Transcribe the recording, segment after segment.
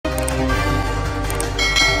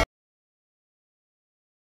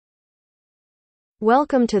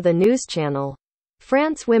Welcome to the news channel.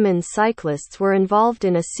 France women's cyclists were involved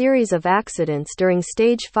in a series of accidents during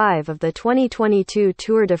Stage 5 of the 2022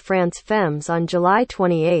 Tour de France Femmes on July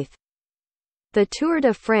 28. The Tour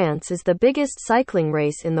de France is the biggest cycling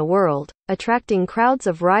race in the world, attracting crowds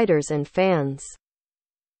of riders and fans.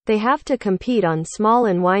 They have to compete on small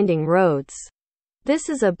and winding roads. This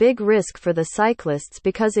is a big risk for the cyclists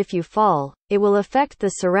because if you fall, it will affect the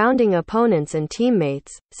surrounding opponents and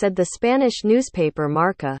teammates, said the Spanish newspaper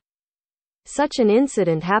Marta. Such an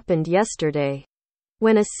incident happened yesterday,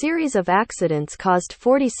 when a series of accidents caused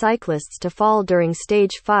 40 cyclists to fall during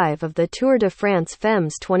Stage 5 of the Tour de France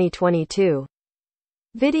Femmes 2022.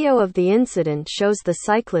 Video of the incident shows the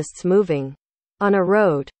cyclists moving on a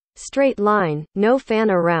road. Straight line, no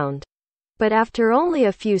fan around. But after only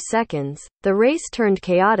a few seconds, the race turned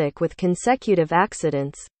chaotic with consecutive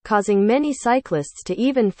accidents, causing many cyclists to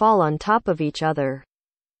even fall on top of each other.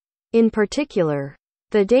 In particular,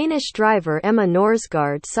 the Danish driver Emma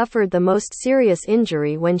Norsgaard suffered the most serious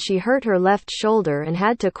injury when she hurt her left shoulder and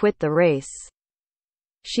had to quit the race.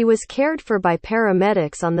 She was cared for by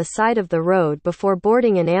paramedics on the side of the road before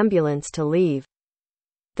boarding an ambulance to leave.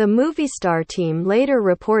 The Movistar team later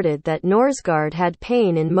reported that Norsgaard had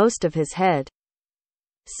pain in most of his head,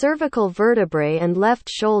 cervical vertebrae and left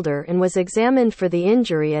shoulder and was examined for the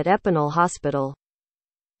injury at Espana Hospital.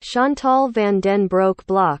 Chantal van den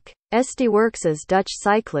Broek-Blok, SD-Works's Dutch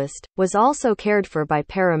cyclist, was also cared for by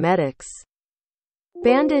paramedics.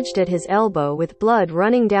 Bandaged at his elbow with blood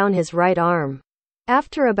running down his right arm.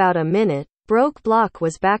 After about a minute, Broek-Blok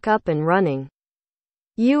was back up and running.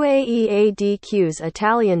 UAE-ADQ's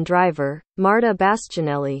Italian driver, Marta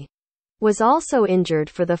was also injured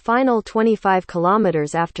for the final 25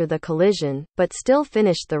 kilometers after the collision, but still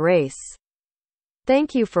finished the race.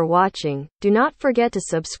 Thank you for watching. Do not forget to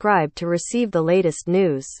subscribe to receive the latest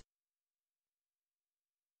news.